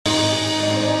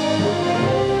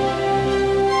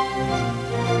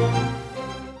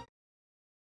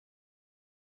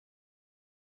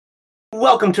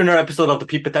Welcome to another episode of the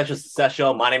Peak Potential Success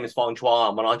Show. My name is Fong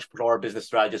Chua. I'm an entrepreneur, business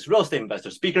strategist, real estate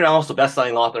investor, speaker, and also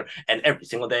best-selling author. And every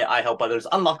single day, I help others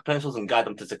unlock potentials and guide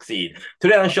them to succeed.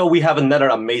 Today on the show, we have another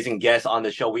amazing guest. On the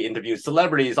show, we interview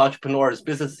celebrities, entrepreneurs,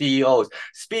 business CEOs,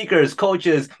 speakers,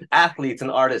 coaches, athletes,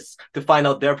 and artists to find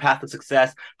out their path to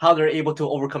success, how they're able to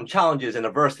overcome challenges and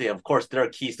adversity, and of course, their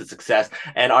keys to success.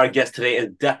 And our guest today is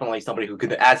definitely somebody who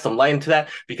could add some light into that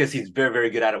because he's very,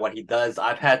 very good at what he does.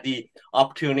 I've had the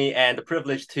opportunity and the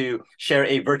privilege to share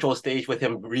a virtual stage with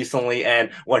him recently.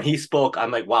 And when he spoke, I'm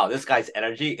like, wow, this guy's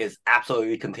energy is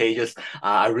absolutely contagious.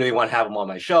 I really want to have him on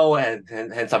my show, and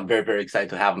hence I'm very, very excited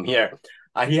to have him here.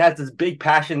 He has this big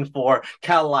passion for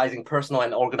catalyzing personal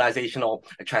and organizational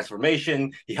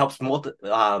transformation. He helps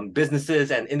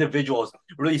businesses and individuals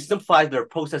really simplify their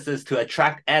processes to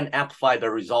attract and amplify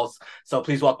their results. So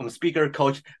please welcome speaker,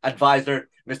 coach, advisor,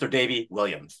 Mr. DAVEY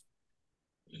Williams.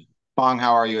 Bong,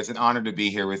 how are you? It's an honor to be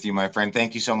here with you, my friend.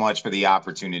 Thank you so much for the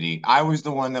opportunity. I was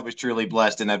the one that was truly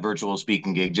blessed in that virtual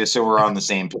speaking gig, just so we're on the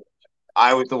same page.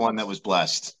 I was the one that was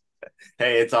blessed.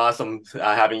 Hey, it's awesome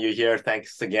having you here.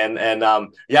 Thanks again. And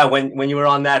yeah, when you were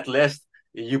on that list,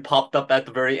 you popped up at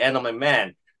the very end. I'm like,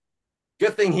 man,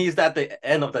 good thing he's at the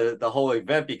end of the whole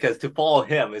event because to follow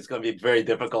him is going to be very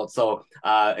difficult. So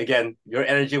again, your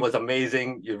energy was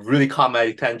amazing. You really caught my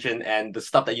attention, and the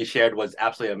stuff that you shared was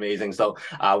absolutely amazing. So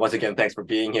once again, thanks for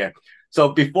being here. So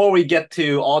before we get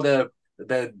to all the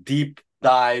deep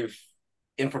dive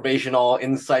informational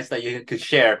insights that you could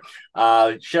share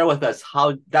with us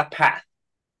how that path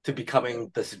to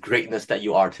becoming this greatness that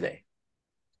you are today.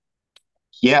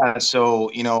 Yeah, so,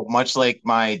 much like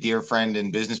my dear friend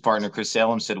and business partner Chris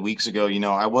Salem said weeks ago,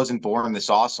 I wasn't born this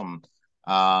awesome.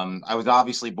 I was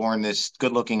obviously born this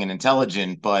good looking and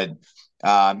intelligent, but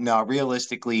no,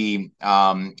 realistically,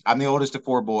 I'm the oldest of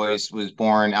four boys, was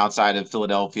born outside of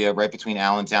Philadelphia, right between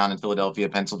Allentown and Philadelphia,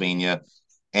 Pennsylvania.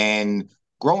 And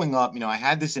growing up, I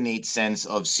had this innate sense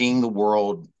of seeing the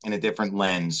world in a different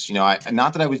lens. Not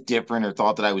that I was different or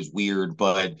thought that I was weird,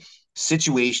 but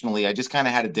situationally, I just kind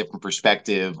of had a different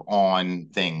perspective on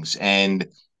things. And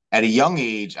at a young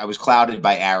age, I was clouded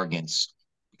by arrogance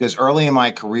because early in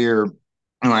my career,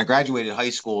 when I graduated high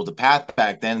school, the path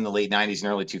back then in the late 90s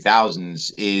and early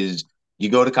 2000s is you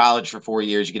go to college for 4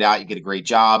 years, you get out, you get a great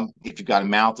job. If you've got a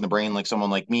mouth and a brain like someone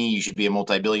like me, you should be a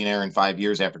multi-billionaire in 5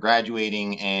 years after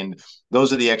graduating. And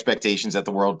those are the expectations that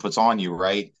the world puts on you,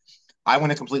 right? I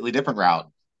went a completely different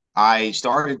route. I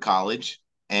started college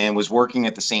and was working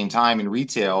at the same time in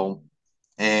retail.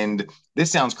 And this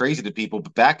sounds crazy to people,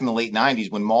 but back in the late 90s,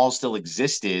 when malls still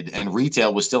existed and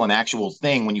retail was still an actual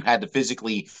thing, when you had to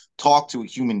physically talk to a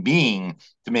human being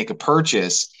to make a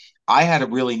purchase, I had a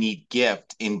really neat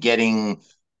gift in getting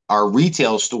our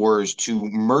retail stores to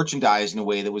merchandise in a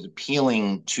way that was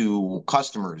appealing to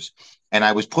customers. And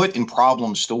I was put in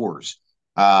problem stores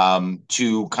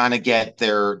to kind of get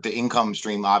the income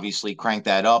stream, obviously crank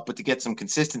that up, but to get some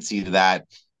consistency to that.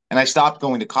 And I stopped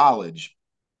going to college.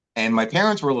 And my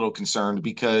parents were a little concerned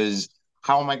because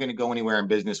how am I going to go anywhere in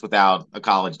business without a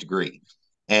college degree?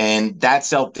 And that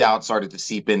self doubt started to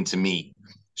seep into me.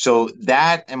 So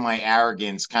that and my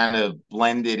arrogance kind of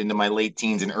blended into my late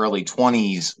teens and early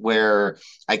 20s, where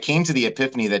I came to the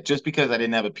epiphany that just because I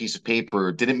didn't have a piece of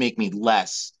paper didn't make me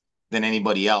less than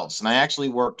anybody else. And I actually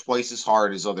worked twice as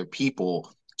hard as other people.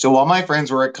 So while my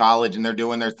friends were at college and they're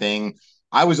doing their thing,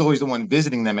 I was always the one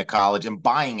visiting them at college and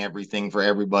buying everything for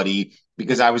everybody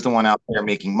because I was the one out there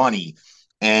making money.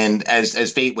 And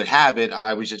as fate would have it,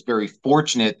 I was just very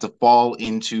fortunate to fall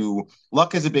into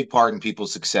luck has a big part in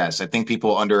people's success. I think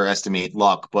people underestimate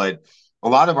luck, but a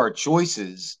lot of our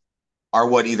choices are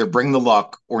what either bring the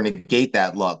luck or negate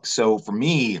that luck. So for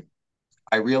me,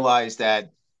 I realized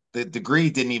that the degree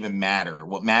didn't even matter.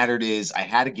 What mattered is I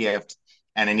had a gift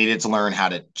and I needed to learn how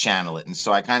to channel it. And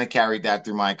so I kind of carried that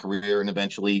through my career and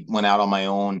eventually went out on my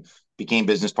own, became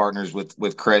business partners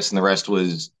with Chris, and the rest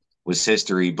was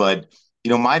history. But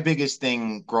my biggest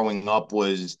thing growing up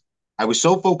was I was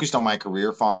so focused on my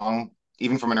career, Fong,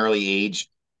 even from an early age,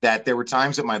 that there were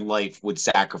times that my life would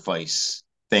sacrifice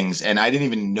things and I didn't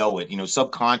even know it.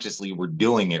 Subconsciously we're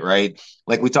doing it, right?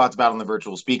 Like we talked about on the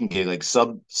virtual speaking gig, like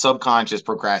subconscious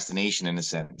procrastination in a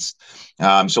sense.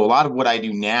 So a lot of what I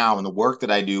do now and the work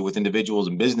that I do with individuals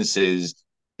and businesses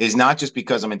is not just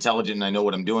because I'm intelligent and I know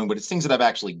what I'm doing, but it's things that I've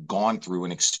actually gone through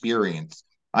and experienced.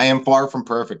 I am far from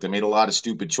perfect. I made a lot of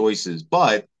stupid choices,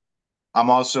 but I'm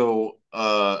also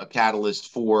a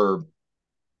catalyst for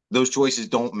those choices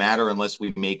don't matter unless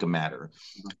we make them matter.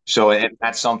 So and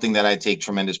that's something that I take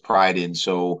tremendous pride in.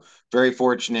 So very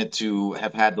fortunate to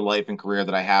have had the life and career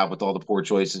that I have with all the poor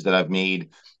choices that I've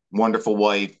made. Wonderful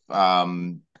wife,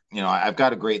 I've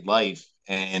got a great life,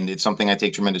 and it's something I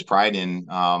take tremendous pride in.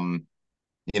 And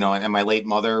my late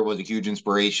mother was a huge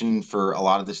inspiration for a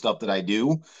lot of the stuff that I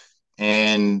do.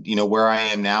 And where I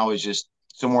am now is just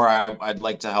somewhere I'd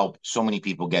like to help so many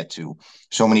people get to,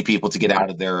 so many people to get out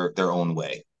of their own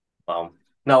way.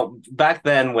 Now, back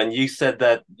then, when you said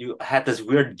that you had this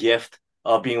weird gift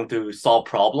of being able to solve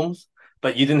problems,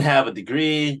 but you didn't have a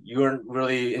degree, you weren't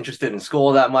really interested in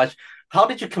school that much. How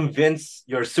did you convince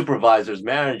your supervisors,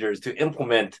 managers to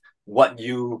implement what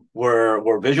you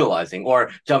were visualizing,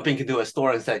 or jumping into a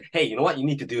store and say, "Hey, you know what? You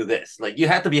need to do this." Like you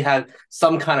had to be had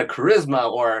some kind of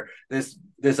charisma or this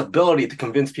ability to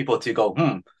convince people to go,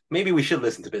 maybe we should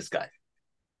listen to this guy.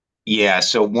 Yeah,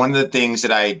 so one of the things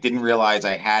that I didn't realize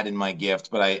I had in my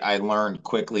gift, but I learned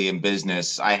quickly in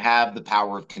business, I have the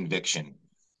power of conviction.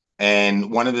 And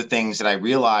one of the things that I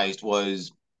realized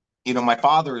was, my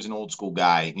father is an old school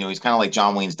guy. He's kind of like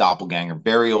John Wayne's doppelganger,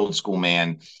 very old school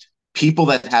man. People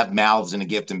that have mouths and a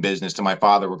gift in business to my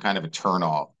father were kind of a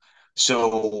turnoff.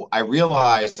 So I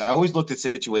realized I always looked at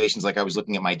situations like I was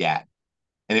looking at my dad.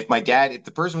 And if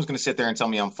the person was going to sit there and tell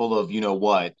me I'm full of,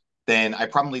 what, then I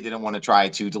probably didn't want to try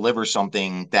to deliver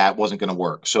something that wasn't going to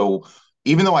work. So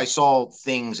even though I saw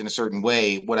things in a certain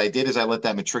way, what I did is I let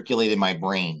that matriculate in my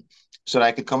brain so that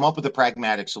I could come up with a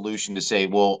pragmatic solution to say,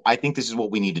 well, I think this is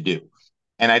what we need to do.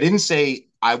 And I didn't say,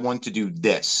 I want to do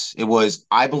this. It was,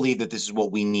 I believe that this is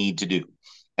what we need to do.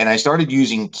 And I started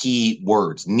using key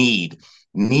words, need.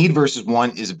 Need versus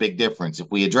want is a big difference. If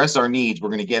we address our needs, we're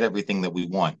going to get everything that we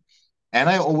want. And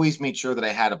I always made sure that I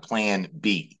had a plan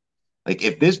B. Like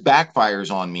if this backfires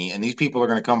on me and these people are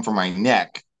going to come for my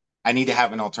neck, I need to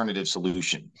have an alternative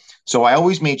solution. So I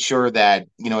always made sure that,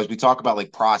 as we talk about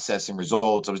like process and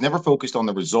results, I was never focused on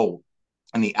the result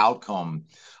and the outcome.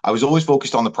 I was always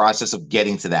focused on the process of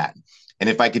getting to that. And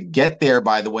if I could get there,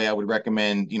 by the way, I would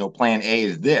recommend, plan A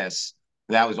is this.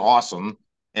 That was awesome.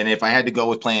 And if I had to go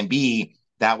with plan B,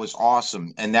 that was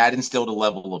awesome. And that instilled a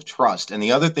level of trust. And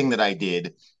the other thing that I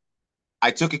did, I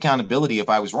took accountability if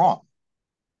I was wrong.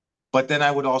 But then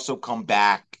I would also come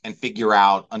back and figure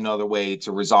out another way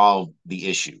to resolve the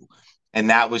issue. And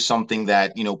that was something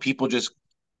that, people just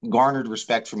garnered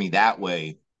respect for me that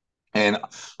way. And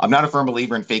I'm not a firm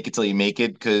believer in fake it till you make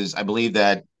it because I believe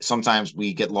that sometimes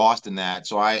we get lost in that.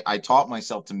 So I taught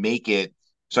myself to make it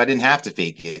so I didn't have to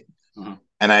fake it. Mm-hmm.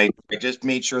 And I just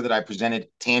made sure that I presented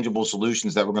tangible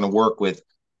solutions that were going to work with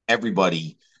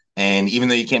everybody. And even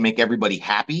though you can't make everybody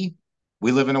happy,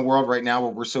 we live in a world right now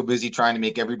where we're so busy trying to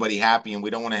make everybody happy and we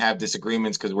don't want to have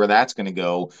disagreements because where that's going to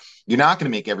go, you're not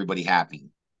going to make everybody happy,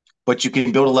 but you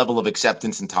can build a level of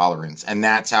acceptance and tolerance. And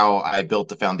that's how I built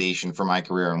the foundation for my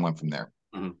career and went from there.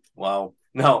 Wow.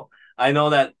 No, I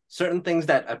know that certain things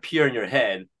that appear in your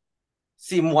head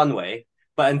seem one way,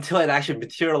 but until it actually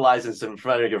materializes in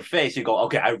front of your face, you go,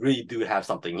 okay, I really do have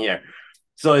something here.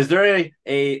 So is there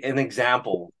an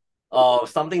example of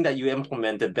something that you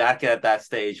implemented back at that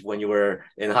stage when you were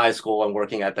in high school and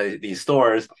working at these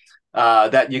stores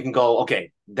that you can go,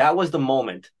 okay, that was the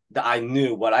moment that I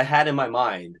knew what I had in my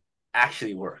mind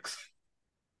actually works.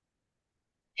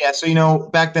 Yeah, so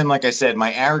back then, like I said,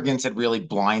 my arrogance had really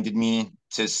blinded me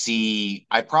to see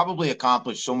I probably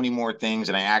accomplished so many more things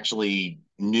than I actually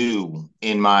knew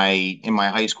in my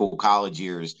high school college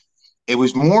years. It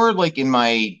was more like in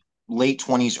my late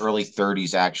 20s, early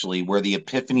 30s actually, where the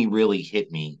epiphany really hit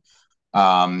me.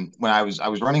 When I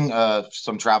was running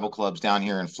some travel clubs down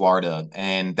here in Florida,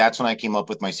 and that's when I came up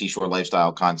with my seashore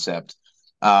lifestyle concept.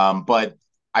 But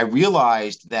I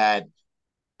realized that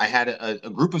I had a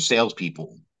group of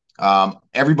salespeople.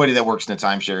 Everybody that works in the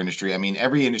timeshare industry, I mean,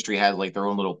 every industry has like their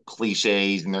own little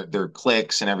cliches and their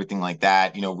clicks and everything like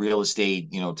that. Real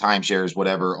estate, timeshares,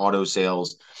 whatever, auto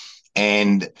sales.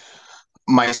 And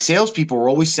my salespeople were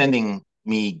always sending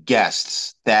me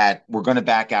guests that were going to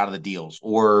back out of the deals,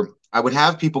 or I would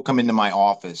have people come into my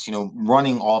office,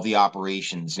 running all the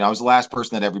operations. I was the last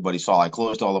person that everybody saw. I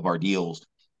closed all of our deals.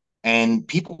 And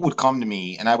people would come to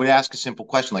me and I would ask a simple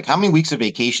question like, how many weeks of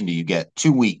vacation do you get?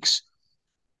 2 weeks.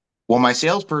 Well, my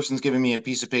salesperson's giving me a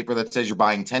piece of paper that says you're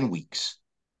buying 10 weeks.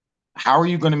 How are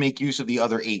you going to make use of the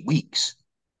other 8 weeks?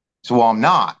 So, well, I'm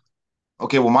not.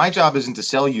 Okay, well, my job isn't to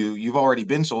sell you. You've already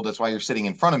been sold. That's why you're sitting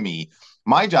in front of me.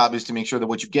 My job is to make sure that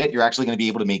what you get, you're actually going to be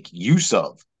able to make use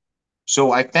of.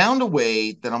 So I found a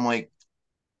way that I'm like,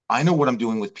 I know what I'm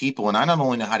doing with people, and I not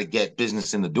only know how to get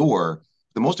business in the door,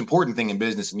 the most important thing in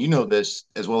business, and you know this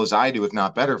as well as I do, if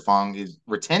not better, Fong, is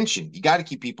retention. You got to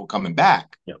keep people coming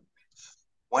back. Yeah.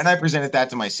 When I presented that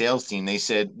to my sales team, they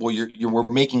said, "Well, we're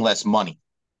making less money."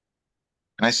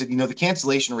 And I said, "The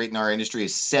cancellation rate in our industry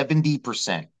is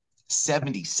 70%.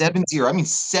 70. I mean,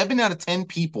 7 out of 10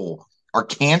 people are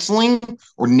canceling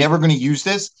or never going to use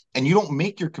this, and you don't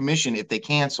make your commission if they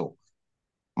cancel.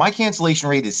 My cancellation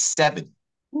rate is 7.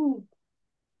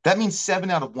 That means 7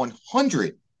 out of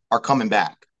 100 are coming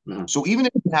back. Mhm. So even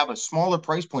if we have a smaller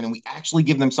price point and we actually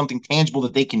give them something tangible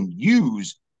that they can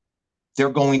use, they're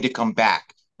going to come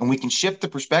back. And we can shift the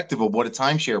perspective of what a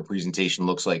timeshare presentation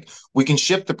looks like. We can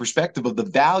shift the perspective of the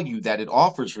value that it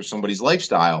offers for somebody's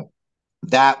lifestyle.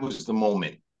 That was the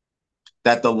moment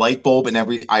that the light bulb and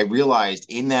I realized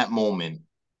in that moment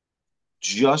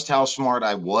just how smart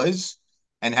I was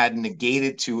and had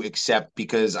negated to accept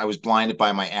because I was blinded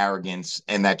by my arrogance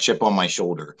and that chip on my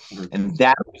shoulder. Mhm. And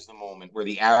that was the moment where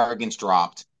the arrogance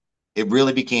dropped. It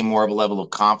really became more of a level of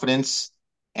confidence.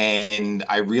 And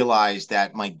I realized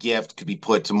that my gift could be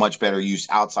put to much better use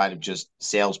outside of just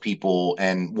salespeople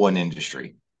and one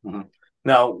industry. Mhm.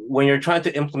 Now, when you're trying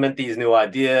to implement these new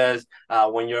ideas,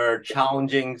 when you're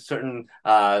challenging certain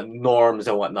norms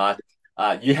and whatnot,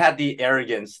 you had the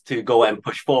arrogance to go and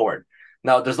push forward.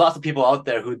 Now, there's lots of people out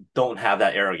there who don't have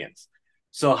that arrogance.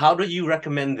 So, how do you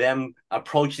recommend them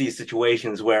approach these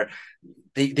situations where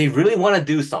they really want to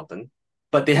do something,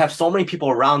 but they have so many people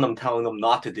around them telling them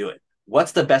not to do it?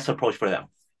 What's the best approach for them?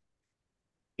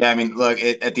 Yeah, I mean, look,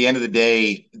 at the end of the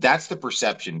day, that's the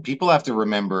perception. People have to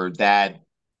remember that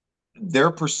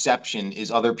their perception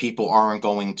is other people aren't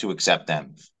going to accept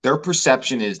them. Their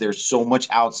perception is there's so much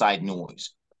outside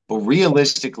noise. But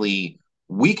realistically,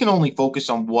 we can only focus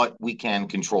on what we can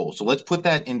control. So let's put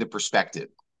that into perspective.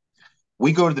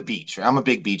 We go to the beach. I'm a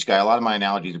big beach guy. A lot of my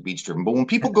analogies are beach driven. But when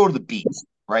people go to the beach,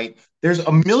 right, there's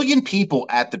a million people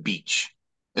at the beach,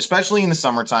 especially in the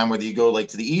summertime, whether you go like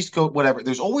to the East Coast, whatever,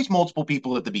 there's always multiple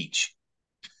people at the beach.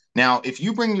 Now, if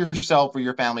you bring yourself or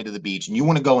your family to the beach and you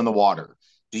want to go in the water,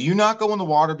 do you not go in the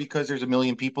water because there's a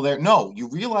million people there? No, you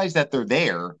realize that they're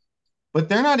there, but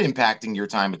they're not impacting your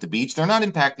time at the beach. They're not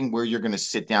impacting where you're going to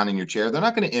sit down in your chair. They're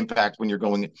not going to impact when you're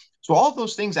going. So all of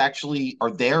those things actually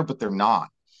are there, but they're not.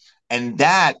 And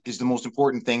that is the most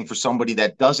important thing for somebody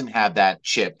that doesn't have that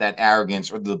chip, that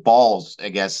arrogance, or the balls, I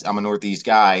guess I'm a Northeast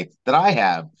guy that I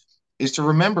have, is to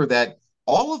remember that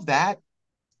all of that,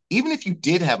 even if you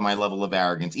did have my level of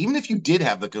arrogance, even if you did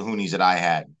have the kahunas that I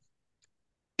had,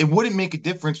 it wouldn't make a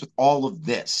difference with all of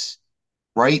this,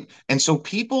 right? And so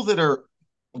people that are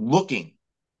looking,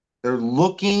 they're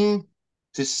looking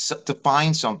to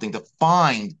find something, to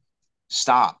find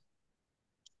stop.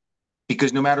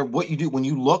 Because no matter what you do, when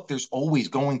you look, there's always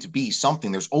going to be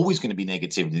something. There's always going to be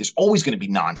negativity. There's always going to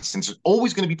be nonsense. There's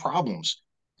always going to be problems.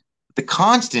 The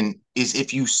constant is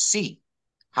if you see.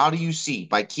 How do you see?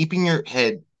 By keeping your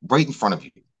head right in front of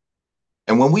you.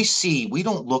 And when we see, we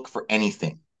don't look for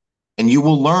anything. And you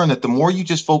will learn that the more you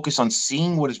just focus on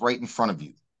seeing what is right in front of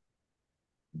you,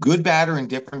 good, bad, or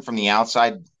indifferent from the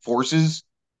outside forces,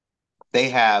 they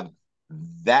have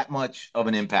that much of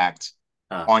an impact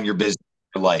Uh, on your business,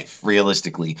 your life,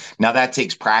 realistically. Now, that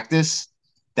takes practice,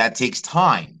 that takes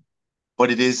time, but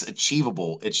it is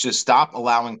achievable. It's just stop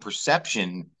allowing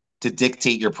perception to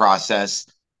dictate your process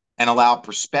and allow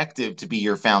perspective to be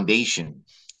your foundation.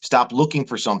 Stop looking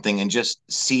for something and just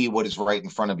see what is right in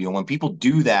front of you. And when people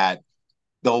do that,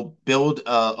 they'll build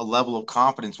a level of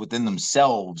confidence within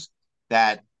themselves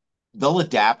that they'll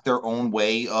adapt their own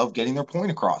way of getting their point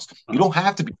across. You don't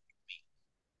have to be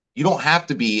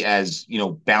as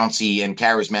bouncy and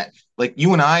charismatic. Like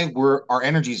you and I, were our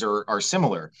energies are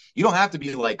similar. You don't have to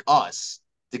be like us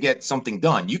to get something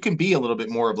done. You can be a little bit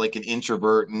more of like an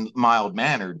introvert and mild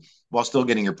mannered while still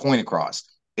getting your point across.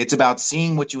 It's about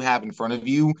seeing what you have in front of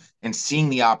you and seeing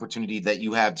the opportunity that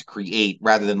you have to create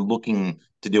rather than looking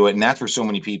to do it. And that's where so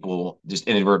many people just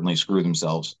inadvertently screw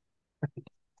themselves.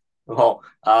 well,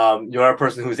 you're a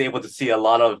person who's able to see a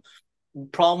lot of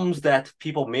problems that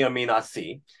people may or may not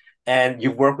see. And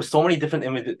you've worked with so many different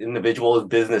individuals,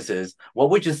 businesses. What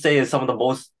would you say is some of the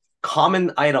most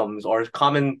common items or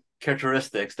common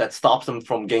characteristics that stops them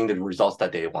from getting the results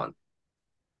that they want?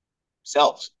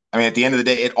 Selves. I mean, at the end of the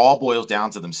day, it all boils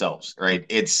down to themselves, right?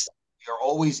 It's we're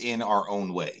always in our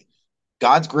own way.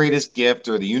 God's greatest gift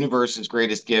or the universe's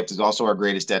greatest gift is also our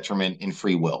greatest detriment in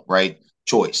free will, right?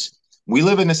 Choice. We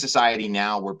live in a society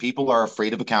now where people are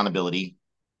afraid of accountability.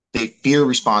 They fear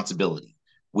responsibility.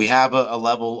 We have a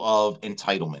level of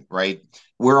entitlement, right?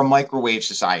 We're a microwave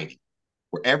society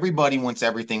where everybody wants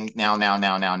everything now, now,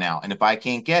 now, now, now. And if I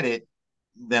can't get it,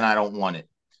 then I don't want it.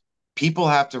 People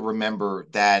have to remember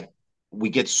that we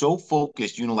get so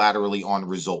focused unilaterally on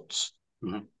results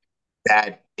Mhm.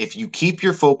 that if you keep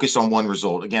your focus on one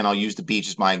result, again, I'll use the beach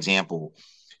as my example.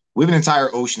 We have an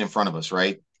entire ocean in front of us,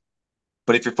 right?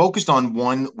 But if you're focused on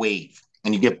one wave,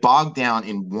 and you get bogged down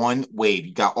in one wave,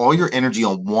 you got all your energy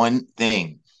on one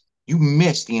thing, you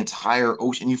miss the entire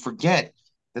ocean. You forget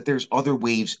that there's other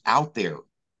waves out there.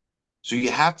 So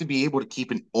you have to be able to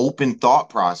keep an open thought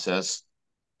process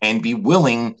and be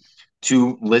willing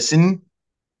to listen,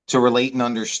 to relate and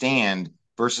understand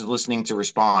versus listening to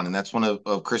respond. And that's one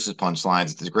of Chris's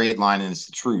punchlines. It's a great line and it's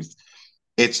the truth.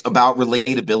 It's about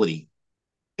relatability.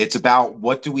 It's about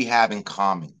what do we have in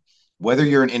common, whether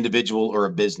you're an individual or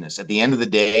a business. At the end of the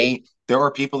day, there are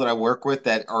people that I work with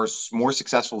that are more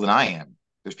successful than I am.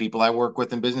 There's people I work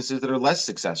with in businesses that are less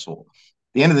successful.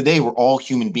 At the end of the day, we're all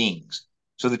human beings.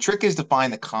 So the trick is to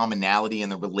find the commonality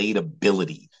and the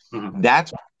relatability. Mhm.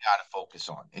 That's what you got to focus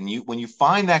on. And when you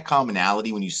find that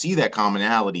commonality, when you see that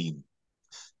commonality,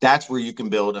 that's where you can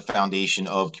build a foundation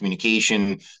of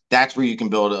communication. That's where you can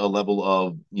build a level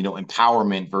of,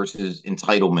 empowerment versus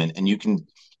entitlement, and you can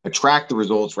attract the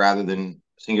results rather than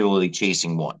singularly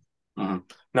chasing one. Mhm.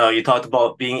 No, you talked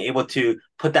about being able to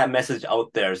put that message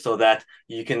out there so that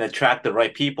you can attract the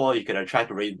right people, you can attract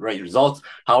the right results.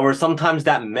 However, sometimes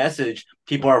that message,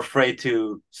 people are afraid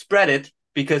to spread it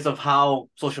because of how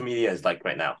social media is like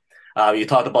right now. You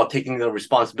talked about taking the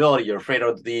responsibility. You're afraid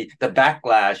of the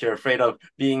backlash. You're afraid of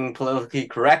being politically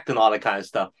correct and all that kind of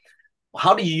stuff.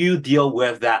 How do you deal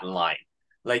with that line?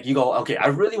 Like you go, okay, I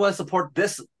really want to support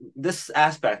this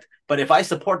aspect, but if I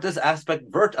support this aspect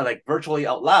like virtually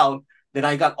out loud, then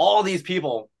I got all these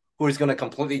people who is going to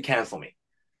completely cancel me.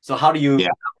 So how do you Yeah.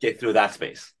 get through that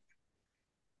space?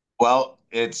 Well,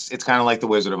 it's kind of like the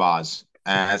Wizard of Oz.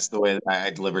 That's the way that I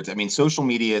deliver it. I mean, social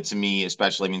media to me,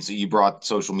 especially. I mean, so you brought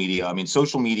social media. I mean,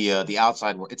 social media, the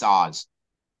outside world, it's Oz.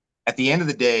 At the end of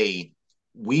the day,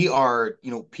 we are,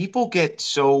 people get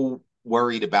so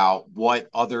worried about what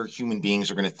other human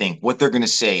beings are going to think, what they're going to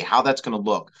say, how that's going to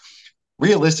look.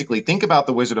 Realistically, think about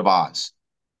the Wizard of Oz,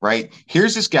 right?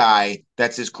 Here's this guy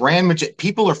that's this grand magician.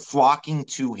 People are flocking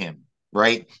to him,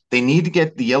 right? They need to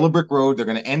get the yellow brick road. They're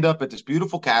going to end up at this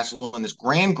beautiful castle, and this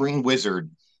grand green wizard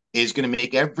is going to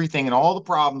make everything and all the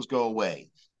problems go away.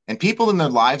 And people in their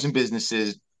lives and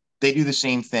businesses, they do the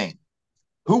same thing.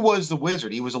 Who was the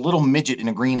wizard? He was a little midget in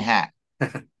a green hat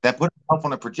that put himself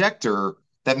on a projector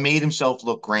that made himself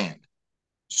look grand.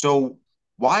 So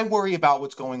why worry about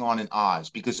what's going on in Oz?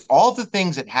 Because all the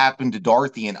things that happened to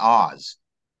Dorothy in Oz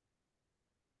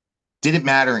didn't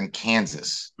matter in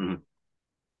Kansas. Mhm.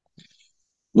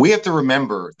 We have to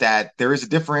remember that there is a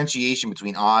differentiation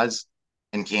between Oz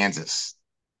and Kansas.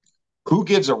 Who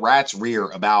gives a rat's rear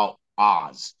about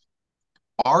Oz?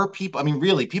 Are people, I mean,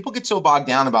 really, people get so bogged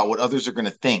down about what others are going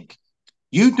to think.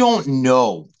 You don't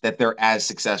know that they're as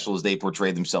successful as they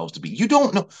portray themselves to be. You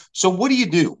don't know. So what do you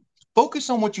do? Focus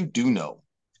on what you do know.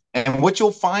 And what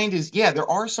you'll find is, yeah, there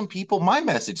are some people, my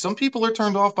message, some people are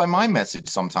turned off by my message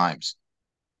sometimes,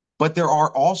 but there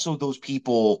are also those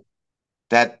people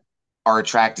that are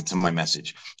attracted to my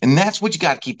message. And that's what you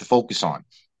got to keep the focus on.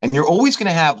 And you're always going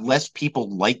to have less people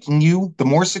liking you. The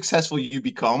more successful you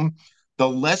become, the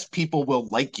less people will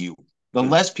like you, the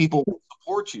Mhm. less people will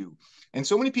support you. And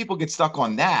so many people get stuck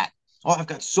on that. Oh, I've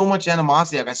got so much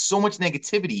animosity. I've got so much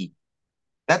negativity.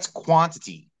 That's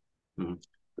quantity. Mhm.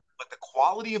 But the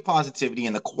quality of positivity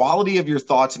and the quality of your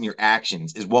thoughts and your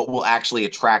actions is what will actually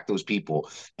attract those people.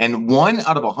 And one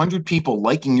out of 100 people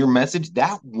liking your message,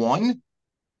 that one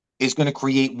is going to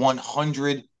create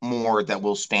 100 more that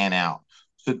will span out.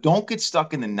 So don't get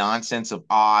stuck in the nonsense of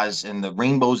Oz and the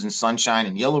rainbows and sunshine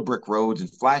and yellow brick roads and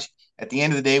flash. At the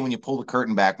end of the day, when you pull the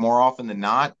curtain back, more often than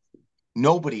not,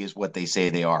 nobody is what they say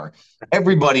they are.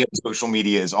 Everybody on social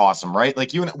media is awesome, right?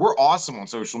 Like you and we're awesome on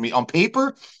social media. On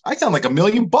paper, I sound like $1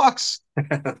 million.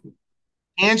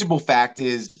 Tangible fact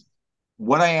is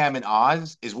what I am in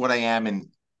Oz is what I am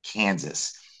in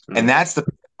Kansas. And Mhm. that's the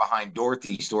behind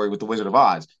Dorothy's story with the Wizard of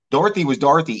Oz. Dorothy was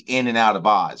Dorothy in and out of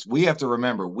Oz. We have to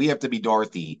remember, we have to be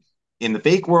Dorothy in the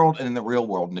fake world and in the real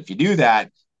world. And if you do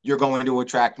that, you're going to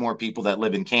attract more people that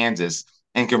live in Kansas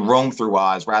and can roam through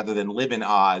Oz rather than live in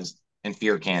Oz and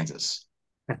fear Kansas.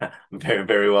 Very,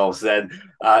 very well said.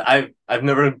 I've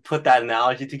never put that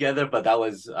analogy together, but that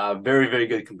was a very, very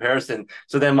good comparison.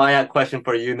 So then my question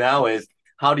for you now is,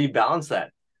 how do you balance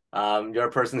that? You're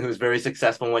a person who's very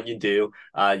successful in what you do.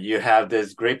 You have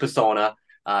this great persona.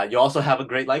 You also have a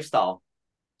great lifestyle.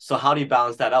 So how do you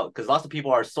balance that out? Because lots of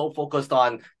people are so focused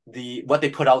on what they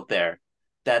put out there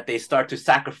that they start to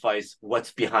sacrifice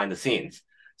what's behind the scenes.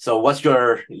 So what's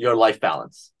your life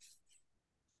balance?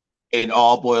 It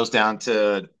all boils down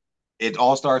to it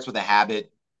all starts with a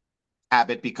habit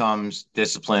habit becomes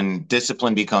discipline,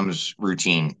 discipline becomes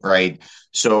routine, right?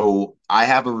 So I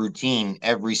have a routine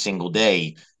every single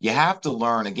day. You have to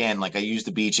learn, again, like I use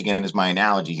the beach again as my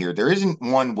analogy here. There isn't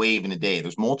one wave in a day,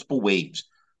 there's multiple waves.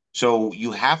 So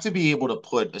you have to be able to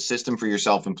put a system for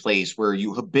yourself in place where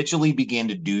you habitually begin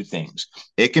to do things.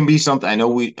 It can be something I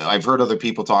know I've heard other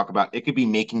people talk about. It could be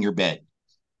making your bed.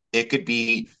 It could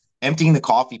be emptying the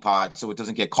coffee pot so it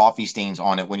doesn't get coffee stains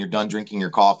on it when you're done drinking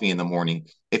your coffee in the morning.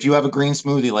 If you have a green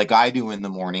smoothie like I do in the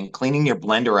morning, cleaning your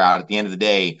blender out at the end of the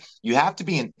day, you have to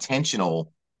be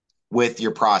intentional with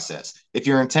your process. If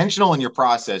you're intentional in your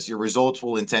process, your results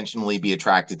will intentionally be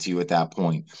attracted to you at that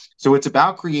point. So it's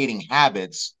about creating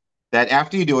habits that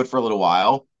after you do it for a little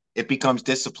while, it becomes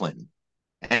discipline.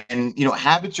 And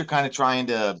habits are kind of trying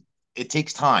to, it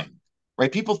takes time, right?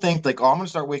 People think like, oh, I'm going to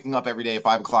start waking up every day at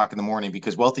 5 o'clock in the morning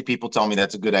because wealthy people tell me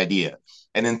that's a good idea.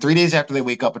 And then 3 days after they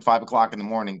wake up at 5 o'clock in the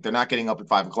morning, they're not getting up at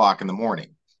 5 o'clock in the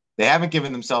morning. They haven't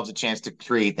given themselves a chance to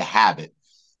create the habit.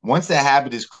 Once the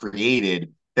habit is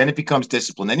created, then it becomes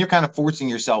discipline. Then you're kind of forcing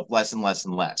yourself less and less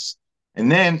and less. And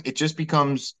then it just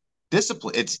becomes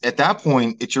discipline. It's at that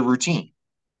point, it's your routine.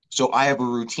 So I have a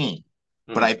routine,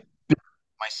 but Mhm. I build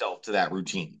myself to that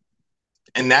routine.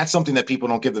 And that's something that people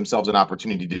don't give themselves an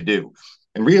opportunity to do.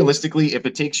 And realistically, if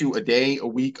it takes you a day, a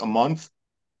week, a month,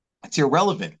 it's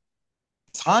irrelevant.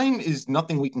 Time is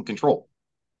nothing we can control.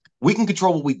 We can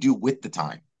control what we do with the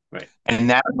time. Right. And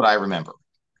that's what I remember.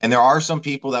 And there are some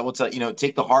people that will tell,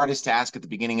 take the hardest task at the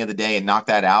beginning of the day and knock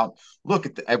that out.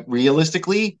 Look,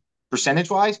 realistically, percentage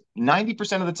wise,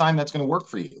 90% of the time that's going to work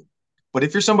for you. But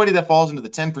if you're somebody that falls into the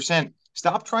 10%,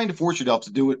 stop trying to force yourself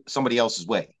to do it somebody else's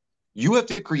way. You have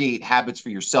to create habits for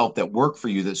yourself that work for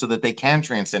you so that they can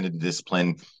transcend into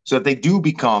discipline, so that they do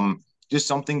become just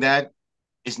something that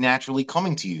is naturally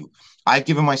coming to you. I've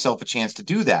given myself a chance to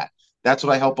do that. That's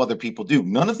what I help other people do.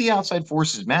 None of the outside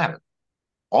forces matter.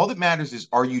 All that matters is,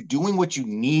 are you doing what you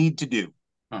need to do?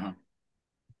 Mhm.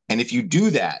 And if you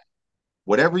do that,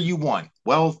 whatever you want,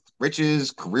 wealth,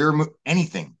 riches, career,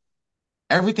 anything,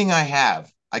 everything I have,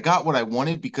 I got what I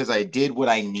wanted because I did what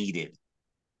I needed.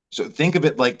 So think of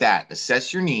it like that.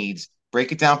 Assess your needs,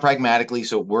 break it down pragmatically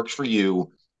so it works for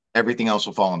you. Everything else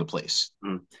will fall into place.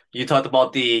 Mm. You talked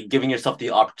about the giving yourself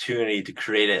the opportunity to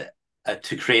create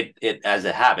it as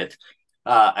a habit,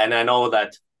 and I know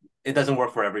that it doesn't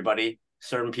work for everybody.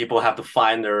 Certain people have to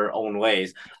find their own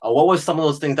ways. What was some of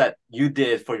those things that you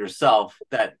did for yourself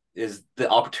that is the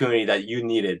opportunity that you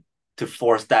needed to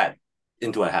force that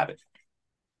into a habit?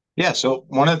 Yeah. So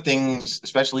one of the things,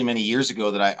 especially many years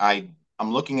ago, that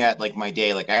I'm looking at like my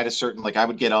day, like I had a certain like I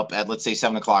would get up at let's say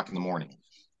 7 o'clock in the morning,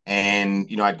 and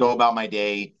I'd go about my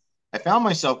day. I found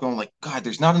myself going like, God,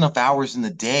 there's not enough hours in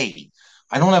the day.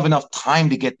 I don't have enough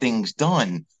time to get things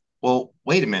done. Well,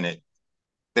 wait a minute.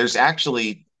 There's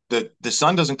actually the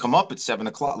sun doesn't come up at 7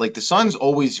 o'clock. Like the sun's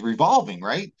always revolving,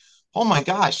 right? Oh my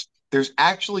gosh, there's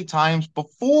actually times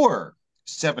before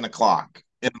 7 o'clock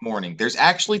in the morning. There's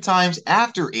actually times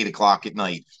after 8 o'clock at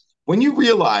night. When you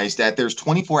realize that there's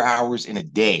 24 hours in a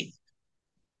day,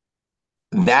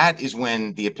 that is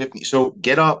when the epiphany. So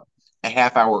get up a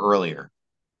half hour earlier.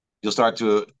 You'll start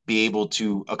to be able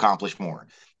to accomplish more.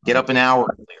 Get Mhm. up an hour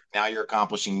earlier. Now you're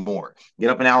accomplishing more. Get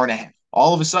up an hour and a half.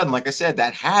 All of a sudden, like I said,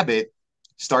 that habit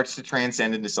starts to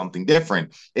transcend into something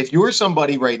different. If you're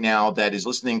somebody right now that is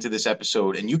listening to this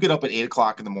episode and you get up at 8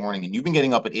 o'clock in the morning and you've been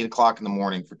getting up at 8 o'clock in the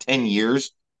morning for 10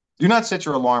 years, do not set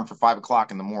your alarm for 5 o'clock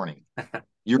in the morning.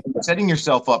 You're setting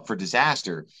yourself up for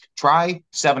disaster. Try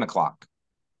 7 o'clock,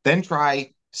 then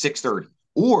try 6:30.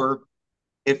 Or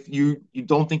if you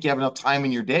don't think you have enough time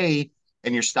in your day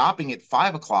and you're stopping at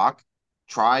 5 o'clock,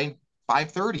 try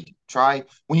 5:30. Try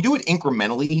when you do it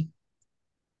incrementally,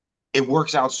 it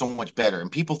works out so much better. And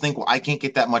people think, well, I can't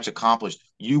get that much accomplished.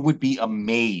 You would be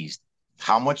amazed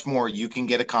how much more you can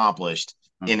get accomplished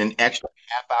in Mhm. an extra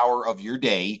half hour of your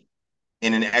day,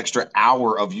 in an extra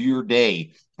hour of your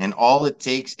day. And all it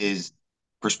takes is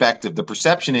perspective. The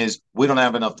perception is we don't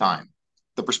have enough time.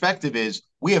 The perspective is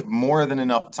we have more than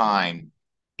enough time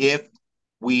if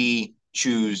we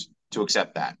choose to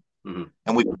accept that. Mhm.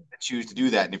 And we choose to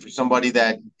do that. And if you're somebody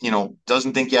that,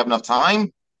 doesn't think you have enough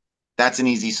time, that's an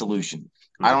easy solution.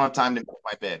 I don't Mhm. have time to make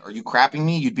my bed. Are you crapping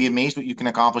me? You'd be amazed what you can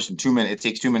accomplish in 2 minutes. It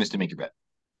takes 2 minutes to make your bed.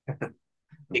 It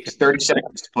Okay. takes 30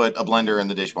 seconds to put a blender in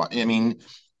the dishwasher. I mean,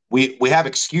 we have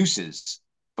excuses,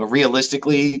 but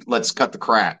realistically, let's cut the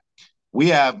crap. We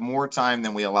have more time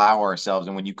than we allow ourselves.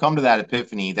 And when you come to that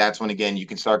epiphany, that's when again you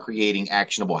can start creating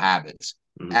actionable habits.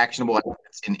 actionable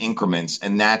habits in increments,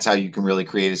 and that's how you can really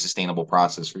create a sustainable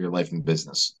process for your life and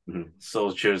business.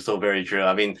 So true, so very true.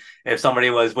 I mean, if somebody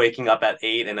was waking up at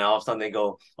 8 and all of a sudden they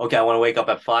go, okay, I want to wake up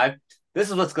at 5, this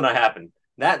is what's gonna happen.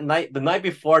 That night, the night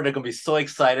before, they're gonna be so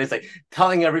excited. It's like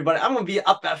telling everybody, I'm gonna be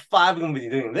up at 5, I'm gonna be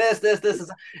doing this.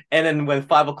 And then when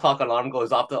 5 o'clock alarm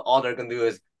goes off, all they're gonna do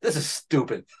is, this is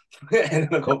stupid. And then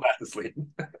they'll go back to sleep.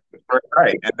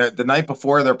 Right. And the night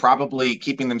before, they're probably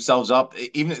keeping themselves up.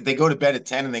 Even if they go to bed at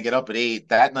 10 and they get up at 8,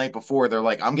 that night before, they're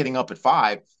like, I'm getting up at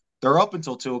 5. They're up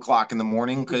until 2 o'clock in the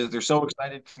morning because they're so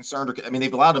excited, concerned. I mean,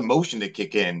 they've allowed emotion to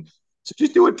kick in. So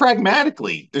just do it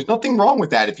pragmatically. There's nothing wrong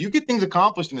with that. If you get things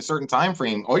accomplished in a certain time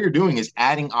frame, all you're doing is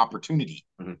adding opportunity.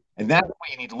 And that's the way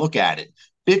you need to look at it.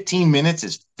 15 minutes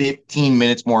is 15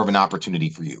 minutes more of an opportunity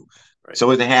for you. Right.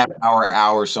 So is a half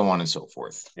hour, so on and so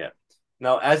forth. Yeah.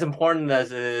 Now, as important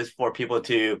as it is for people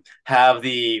to have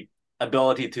the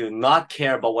ability to not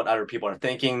care about what other people are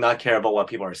thinking, not care about what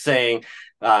people are saying,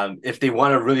 if they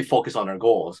want to really focus on their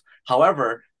goals.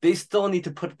 However, they still need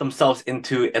to put themselves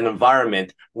into an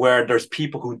environment where there's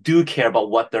people who do care about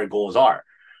what their goals are.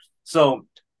 So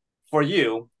for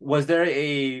you, was there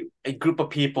a group of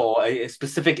people, a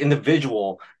specific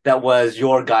individual that was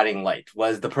your guiding light?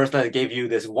 Was the person that gave you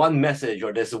this one message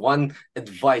or this one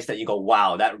advice that you go,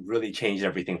 wow, that really changed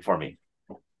everything for me?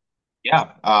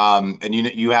 Yeah. And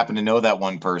you happen to know that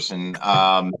one person.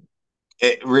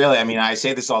 It really, I mean, I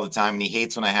say this all the time, and he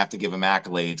hates when I have to give him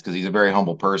accolades because he's a very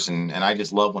humble person, and I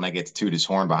just love when I get to toot his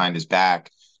horn behind his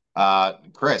back.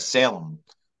 Chris Salem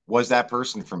was that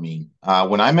person for me.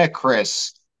 When I met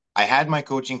Chris, I had my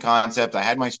coaching concept, I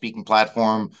had my speaking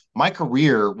platform. My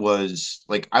career was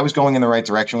like I was going in the right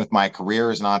direction with my career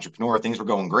as an entrepreneur. Things were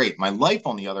going great. My life,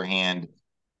 on the other hand,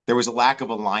 there was a lack of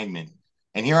alignment.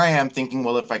 And here I am thinking,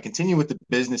 well, if I continue with the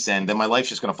business end, then my life's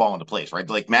just going to fall into place, right?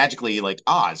 Like magically, like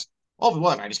Oz. All of a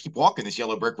sudden, I just keep walking this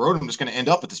yellow brick road. I'm just going to end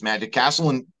up at this magic castle,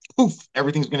 and poof,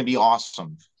 everything's going to be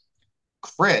awesome.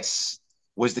 Chris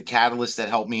was the catalyst that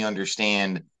helped me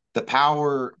understand the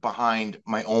power behind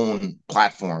my own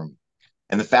platform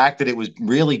and the fact that it was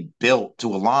really built to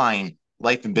align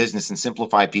life and business and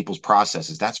simplify people's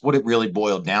processes. That's what it really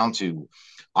boiled down to.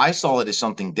 I saw it as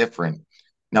something different.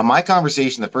 Now, my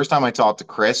conversation, the first time I talked to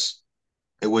Chris,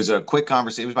 it was a quick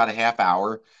conversation. It was about a half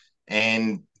hour.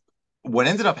 And what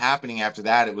ended up happening after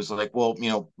that, it was like, well,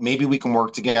 maybe we can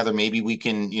work together. Maybe we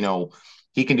can,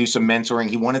 he can do some mentoring.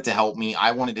 He wanted to help me.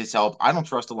 I wanted his help. I don't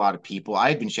trust a lot of people. I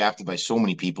had been shafted by so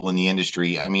many people in the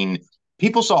industry. I mean,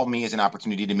 people saw me as an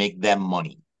opportunity to make them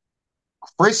money.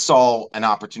 Chris saw an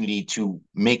opportunity to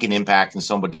make an impact in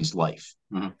somebody's life.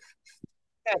 That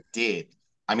did.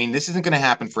 I mean, this isn't going to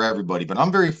happen for everybody, but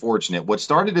I'm very fortunate. What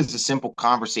started as a simple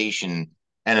conversation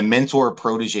and a mentor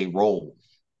protege role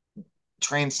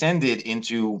transcended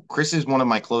into Chris is one of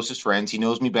my closest friends. He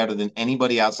knows me better than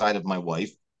anybody outside of my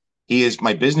wife. He is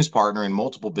my business partner in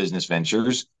multiple business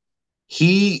ventures.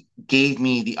 He gave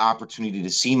me the opportunity to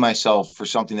see myself for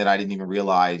something that I didn't even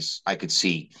realize I could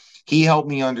see. He helped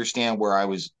me understand where I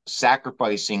was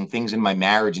sacrificing things in my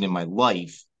marriage and in my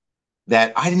life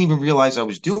that I didn't even realize I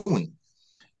was doing.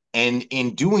 And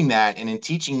in doing that and in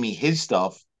teaching me his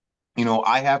stuff,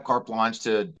 I have carte blanche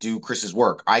to do Chris's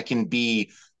work. I can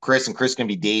be Chris and Chris can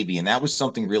be Davey. And that was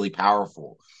something really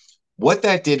powerful. What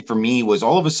that did for me was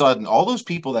all of a sudden, all those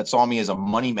people that saw me as a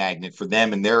money magnet for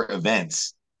them and their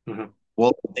events,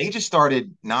 well, they just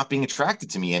started not being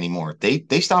attracted to me anymore.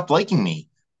 They stopped liking me.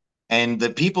 And the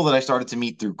people that I started to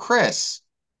meet through Chris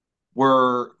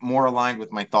were more aligned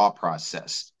with my thought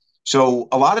process. So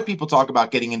a lot of people talk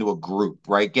about getting into a group,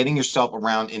 right? Getting yourself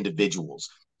around individuals.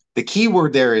 The key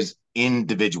word there is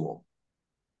individual.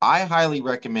 I highly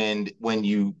recommend when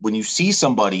you see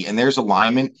somebody and there's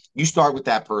alignment, you start with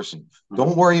that person.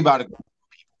 Don't worry about it.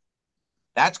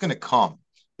 That's going to come.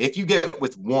 If you get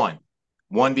with one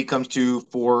becomes 2,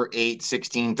 4, 8,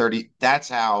 16, 30. That's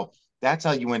how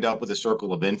you end up with a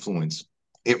circle of influence.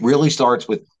 It really starts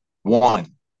with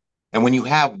one. And when you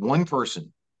have one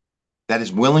person that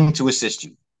is willing to assist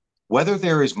you, whether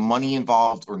there is money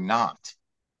involved or not,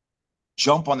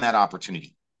 jump on that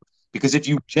opportunity. Because if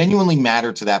you genuinely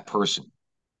matter to that person,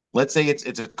 let's say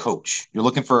it's a coach, you're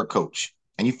looking for a coach,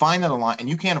 and you find that a lot, and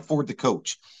you can't afford the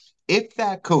coach. If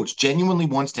that coach genuinely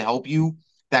wants to help you,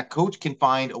 that coach can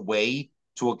find a way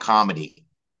to accommodate.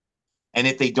 And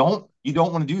if they don't, you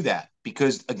don't want to do that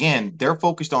because again, they're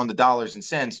focused on the dollars and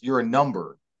cents. You're a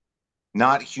number,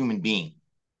 not a human being.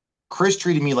 Chris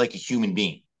treated me like a human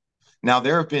being. Now,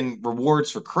 there have been rewards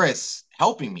for Chris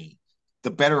helping me.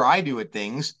 The better I do at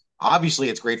things, obviously,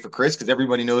 it's great for Chris because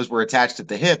everybody knows we're attached at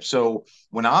the hip. So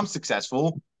when I'm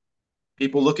successful,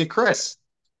 people look at Chris.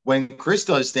 when Chris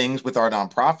does things with our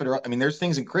nonprofit, or I mean, there's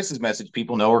things in Chris's message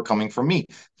people know are coming from me.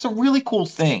 It's a really cool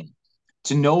thing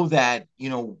to know that,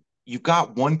 you've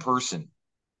got one person.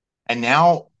 And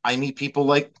now I meet people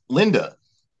like Linda.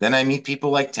 Then I meet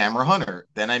people like Tamara Hunter.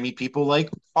 Then I meet people like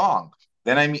Fong.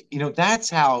 Then I meet, that's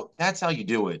how you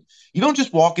do it. You don't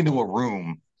just walk into a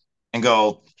room and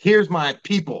go, here's my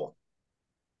people.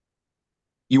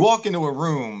 You walk into a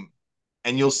room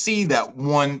and you'll see that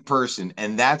one person,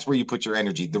 and that's where you put your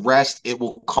energy. The rest, it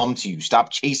will come to you.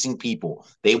 Stop chasing people.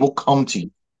 They will come to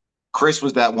you. Chris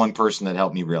was that one person that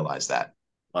helped me realize that.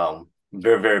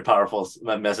 Very, very powerful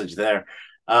message there.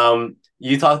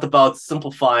 You talked about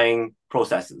simplifying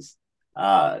processes.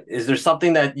 Is there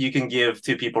something that you can give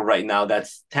to people right now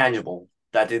that's tangible,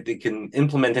 that they can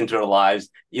implement into their lives,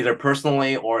 either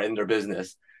personally or in their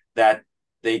business, that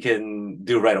they can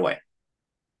do right away?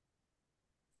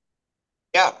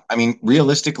 Yeah. I mean,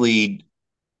 realistically,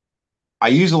 I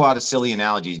use a lot of silly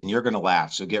analogies, and you're going to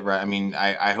laugh. So get right. I mean,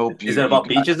 I hope Is you it you about got.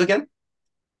 beaches again?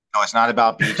 No, it's not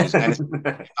about beaches, and it's not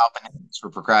about bananas for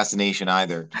procrastination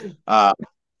either. Uh,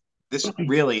 this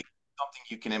really something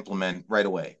you can implement right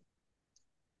away.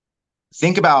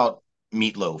 Think about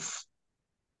meatloaf.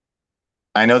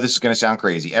 I know this is going to sound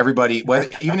crazy. Everybody, whether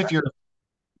even if you're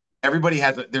everybody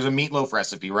there's a meatloaf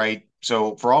recipe, right?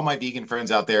 So for all my vegan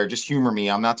friends out there, just humor me.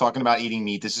 I'm not talking about eating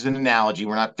meat. This is an analogy.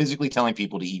 We're not physically telling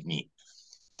people to eat meat.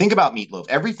 Think about meatloaf.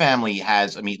 Every family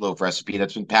has a meatloaf recipe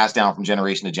that's been passed down from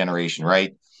generation to generation,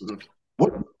 right? Mhm.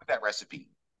 What is that recipe?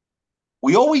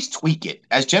 We always tweak it.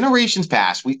 As generations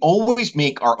pass, we always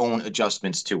make our own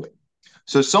adjustments to it.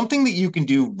 So something that you can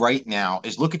do right now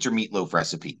is look at your meatloaf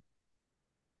recipe.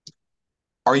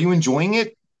 Are you enjoying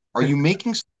it? Are you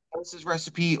making someone else's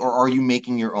recipe, or are you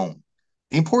making your own?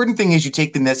 The important thing is you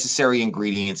take the necessary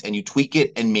ingredients and you tweak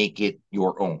it and make it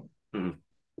your own. Mhm.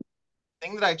 The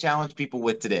thing that I challenge people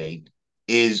with today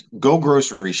is go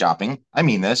grocery shopping. I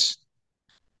mean this.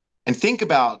 And think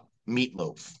about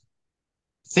meatloaf.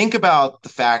 Think about the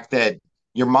fact that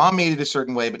your mom made it a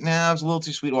certain way, but now it's a little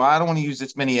too sweet. Well, I don't want to use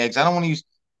this many eggs. I don't want to use.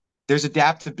 There's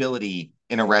adaptability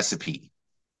in a recipe.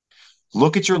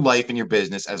 Look at your life and your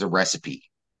business as a recipe.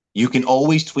 You can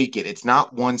always tweak it. It's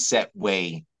not one set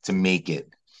way to make it.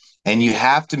 And you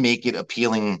have to make it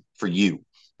appealing for you.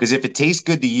 Because if it tastes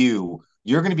good to you,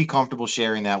 you're going to be comfortable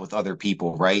sharing that with other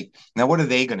people, right? Now, what are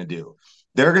they going to do?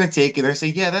 They're going to take it and say,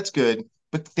 yeah, that's good.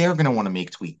 But they're going to want to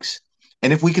make tweaks.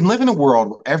 And if we can live in a world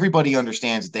where everybody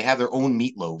understands that they have their own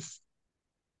meatloaf,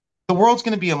 the world's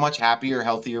going to be a much happier,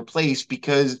 healthier place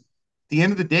because at the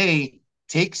end of the day,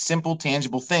 take simple,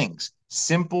 tangible things,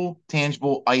 simple,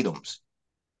 tangible items.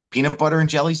 Peanut butter and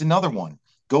jelly is another one.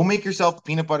 Go make yourself a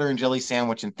peanut butter and jelly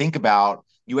sandwich and think about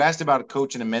you asked about a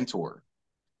coach and a mentor.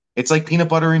 It's like peanut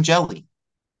butter and jelly.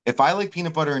 If I like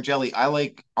peanut butter and jelly, I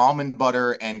like almond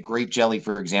butter and grape jelly,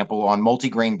 for example, on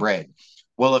multigrain bread.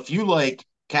 Well, if you like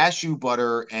cashew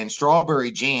butter and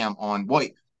strawberry jam on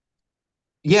white,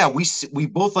 yeah, we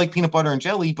both like peanut butter and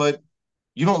jelly, but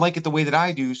you don't like it the way that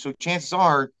I do. So chances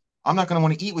are I'm not going to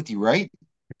want to eat with you, right?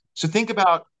 So think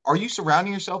about, are you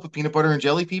surrounding yourself with peanut butter and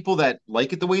jelly people that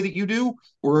like it the way that you do?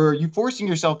 Or are you forcing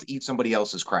yourself to eat somebody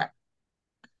else's crap?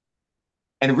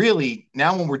 And really,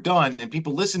 now when we're done and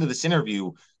people listen to this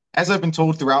interview, as I've been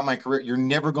told throughout my career, you're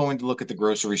never going to look at the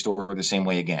grocery store the same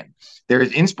way again. There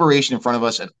is inspiration in front of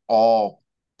us at all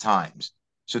times.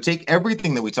 So take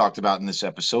everything that we talked about in this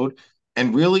episode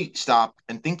and really stop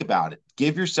and think about it.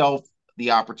 Give yourself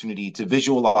the opportunity to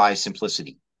visualize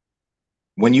simplicity.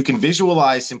 When you can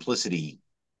visualize simplicity,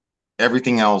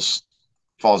 everything else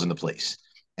falls into place.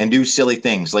 And do silly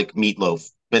things like meatloaf,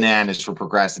 bananas for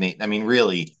procrastinating. I mean,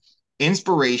 really,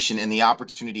 inspiration and the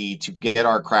opportunity to get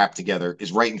our crap together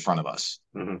is right in front of us.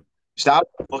 Mhm. Stop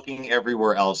looking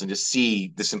everywhere else and just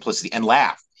see the simplicity and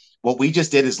laugh. What we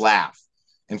just did is laugh.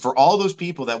 And for all those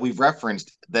people that we've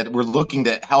referenced that we're looking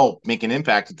to help make an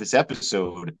impact with this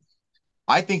episode,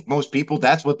 I think most people,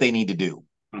 that's what they need to do.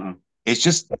 Mhm. It's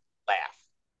just laugh,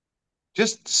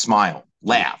 just smile, Mhm.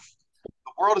 laugh.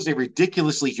 The world is a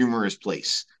ridiculously humorous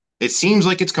place. It seems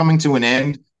like it's coming to an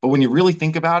end, but when you really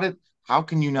think about it, how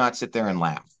can you not sit there and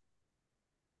laugh?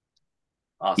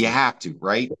 You Awesome. have to,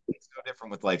 right? It's no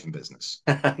different with life and business.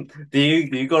 Do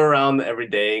you go around every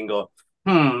day and go,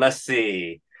 let's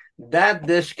see, that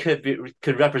dish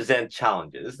could represent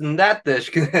challenges, and that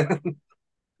dish could.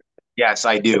 Yes,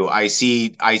 I do.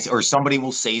 Or somebody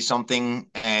will say something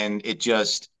and it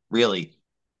just really,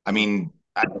 I mean,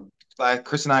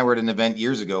 Chris and I were at an event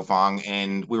years ago, Fong,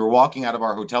 and we were walking out of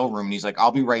our hotel room and he's like,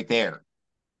 I'll be right there.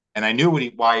 And I knew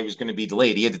why he was going to be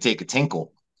delayed. He had to take a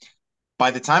tinkle. By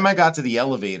the time I got to the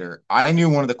elevator, I knew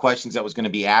one of the questions that was going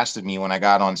to be asked of me when I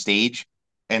got on stage.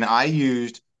 And I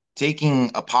used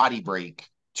taking a potty break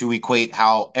to equate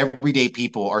how everyday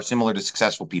people are similar to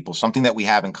successful people, something that we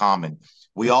have in common.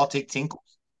 We all take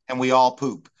tinkles and we all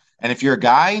poop. And if you're a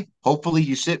guy, hopefully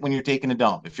you sit when you're taking a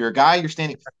dump. If you're a guy, you're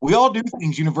standing. We all do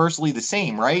things universally the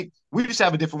same, right? We just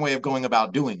have a different way of going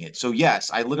about doing it. So, yes,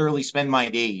 I literally spend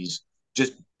my days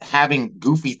just having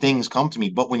goofy things come to me.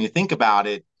 But when you think about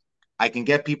it, I can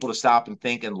get people to stop and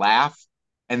think and laugh,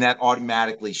 and that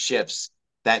automatically shifts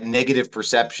that negative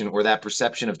perception or that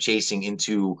perception of chasing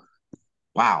into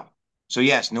wow. So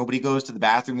yes, nobody goes to the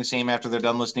bathroom the same after they're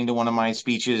done listening to one of my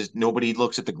speeches. Nobody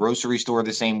looks at the grocery store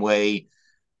the same way.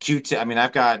 Cute. I mean,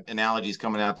 I've got analogies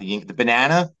coming out the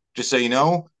banana. Just so you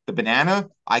know, the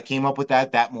banana. I came up with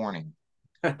that morning.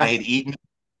 I had eaten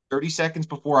 30 seconds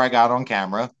before I got on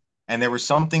camera, and there was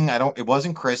something I don't. It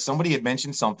wasn't Chris. Somebody had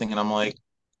mentioned something, and I'm like,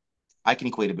 I can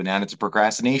equate a banana to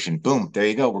procrastination. Boom, there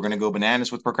you go. We're gonna go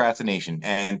bananas with procrastination,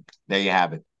 and there you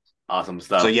have it. Awesome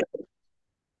So stuff.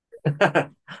 yeah,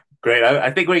 Great. I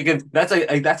think we can. That's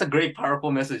a great, powerful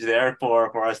message there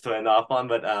for us to end off on.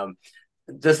 But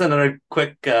just another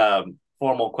quick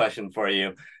formal question for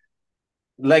you.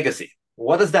 Legacy.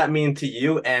 What does that mean to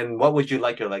you, and what would you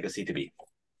like your legacy to be?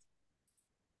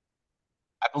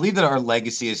 I believe that our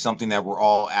legacy is something that we're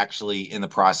all actually in the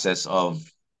process of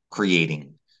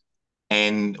creating.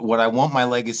 And what I want my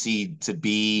legacy to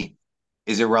be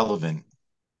is irrelevant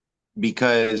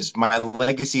because my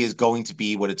legacy is going to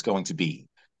be what it's going to be.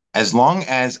 As long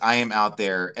as I am out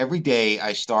there every day,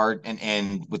 I start and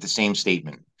end with the same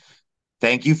statement.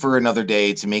 Thank you for another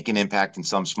day to make an impact in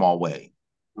some small way.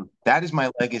 That is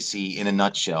my legacy in a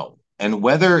nutshell. And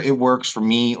whether it works for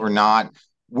me or not,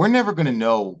 we're never going to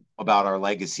know about our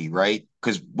legacy, right?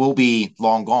 Because we'll be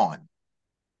long gone.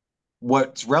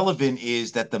 What's relevant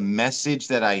is that the message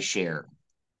that I share,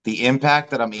 the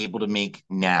impact that I'm able to make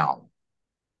now,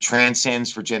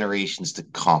 transcends for generations to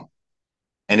come.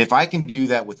 And if I can do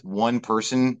that with one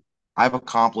person, I've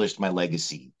accomplished my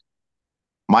legacy.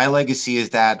 My legacy is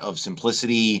that of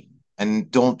simplicity and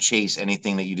don't chase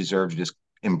anything that you deserve to just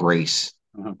embrace.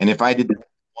 Mhm. And if I did that with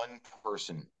one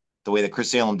person, the way that Chris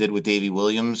Salem did with Davey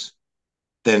Williams,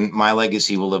 then my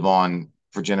legacy will live on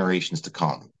for generations to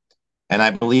come. And I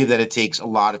believe that it takes a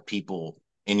lot of people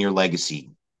in your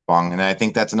legacy, Bong. And I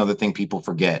think that's another thing people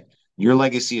forget. Your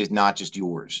legacy is not just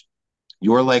yours.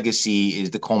 Your legacy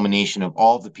is the culmination of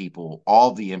all of the people, all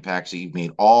of the impacts that you've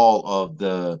made, all of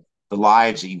the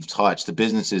lives that you've touched, the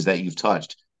businesses that you've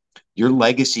touched. Your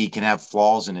legacy can have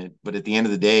flaws in it, but at the end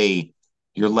of the day,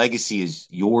 your legacy is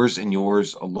yours and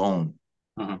yours alone.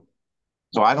 Mhm.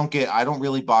 So I don't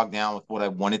really bog down with what I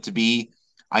want it to be.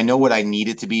 I know what I need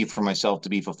it to be for myself to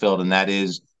be fulfilled, and that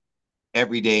is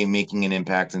every day making an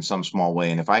impact in some small way.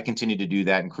 And if I continue to do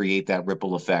that and create that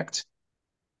ripple effect,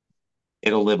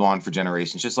 it'll live on for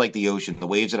generations. Just like the ocean, the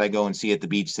waves that I go and see at the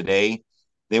beach today,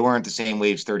 they weren't the same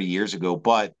waves 30 years ago,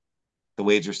 but the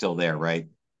waves are still there, right?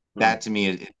 Mhm. That to me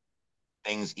is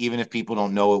things, even if people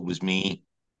don't know it was me,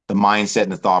 the mindset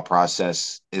and the thought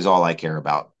process is all I care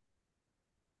about.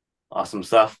 Awesome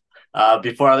stuff.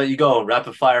 Before I let you go,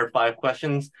 rapid fire 5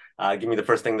 questions. Give me the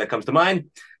first thing that comes to mind.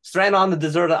 Strand on the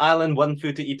deserted island, one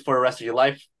food to eat for the rest of your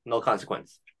life, no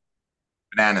consequence.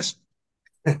 Bananas.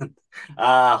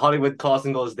 Hollywood calls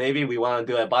and goes, Davey, we want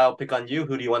to do a biopic on you.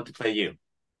 Who do you want to play you?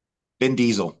 Vin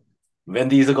Diesel. Vin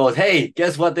Diesel goes, hey,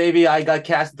 guess what, Davey? I got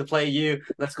cast to play you.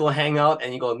 Let's go hang out.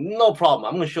 And you go, no problem.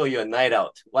 I'm going to show you a night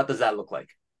out. What does that look like?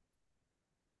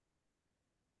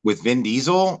 With Vin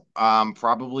Diesel, I'm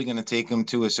probably going to take him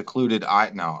to a secluded I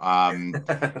no.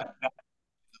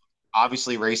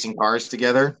 Obviously racing cars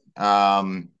together. I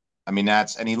mean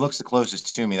that's and he looks the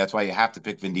closest to me. That's why you have to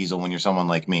pick Vin Diesel when you're someone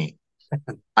like me.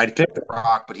 I'd pick The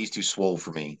Rock, but he's too swole for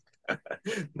me.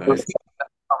 Nice.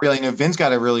 Really, Vin's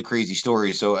got a really crazy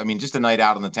story. So I mean, just a night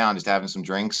out in the town, just having some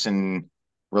drinks and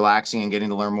relaxing and getting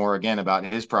to learn more again about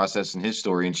his process and his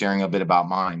story and sharing a bit about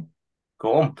mine.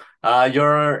 Cool.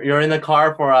 You're in the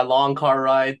car for a long car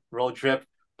ride, road trip,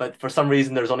 but for some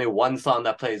reason there's only one song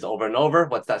that plays over and over.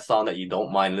 What's that song that you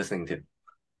don't mind listening to?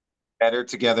 Better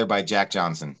Together by Jack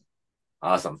Johnson.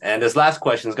 Awesome. And this last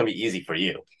question is gonna be easy for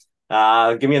you.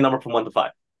 Give me a number from 1 to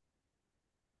 5.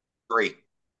 Great.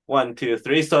 1, 2,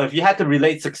 3. So if you had to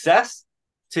relate success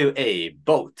to a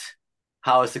boat,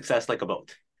 how is success like a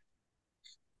boat?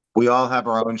 We all have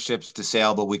our own ships to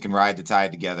sail, but we can ride the tide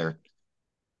together.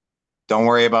 Don't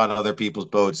worry about other people's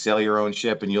boats. Sail your own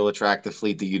ship, and you'll attract the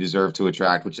fleet that you deserve to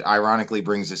attract. Which ironically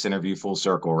brings this interview full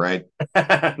circle, right?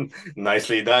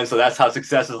 Nicely done. So that's how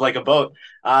success is like a boat.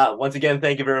 Once again,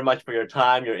 thank you very much for your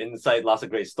time, your insight, lots of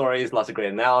great stories, lots of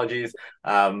great analogies.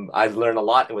 I've learned a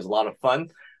lot. It was a lot of fun.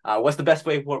 What's the best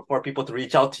way for people to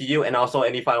reach out to you? And also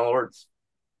any final words?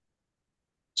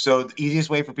 So the easiest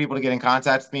way for people to get in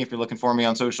contact with me, if you're looking for me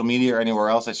on social media or anywhere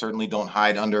else, I certainly don't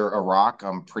hide under a rock.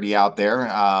 I'm pretty out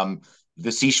there. The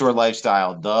CSure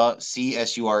Lifestyle, the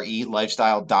CSURE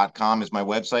lifestyle.com is my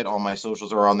website. All my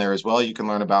socials are on there as well. You can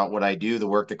learn about what I do, the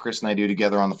work that Chris and I do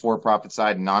together on the for-profit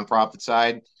side and nonprofit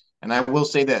side. And I will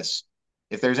say this,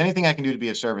 if there's anything I can do to be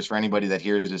of service for anybody that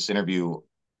hears this interview,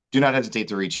 do not hesitate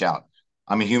to reach out.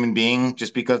 I'm a human being.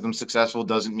 Just because I'm successful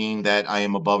doesn't mean that I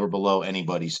am above or below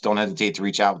anybody. So don't hesitate to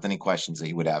reach out with any questions that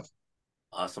you would have.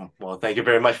 Awesome. Well, thank you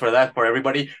very much for that. For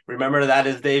everybody, remember that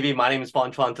is Davey. My name is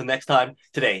Fonchuan. Until next time,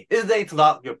 today is the day to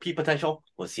lock your peak potential.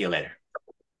 We'll see you later.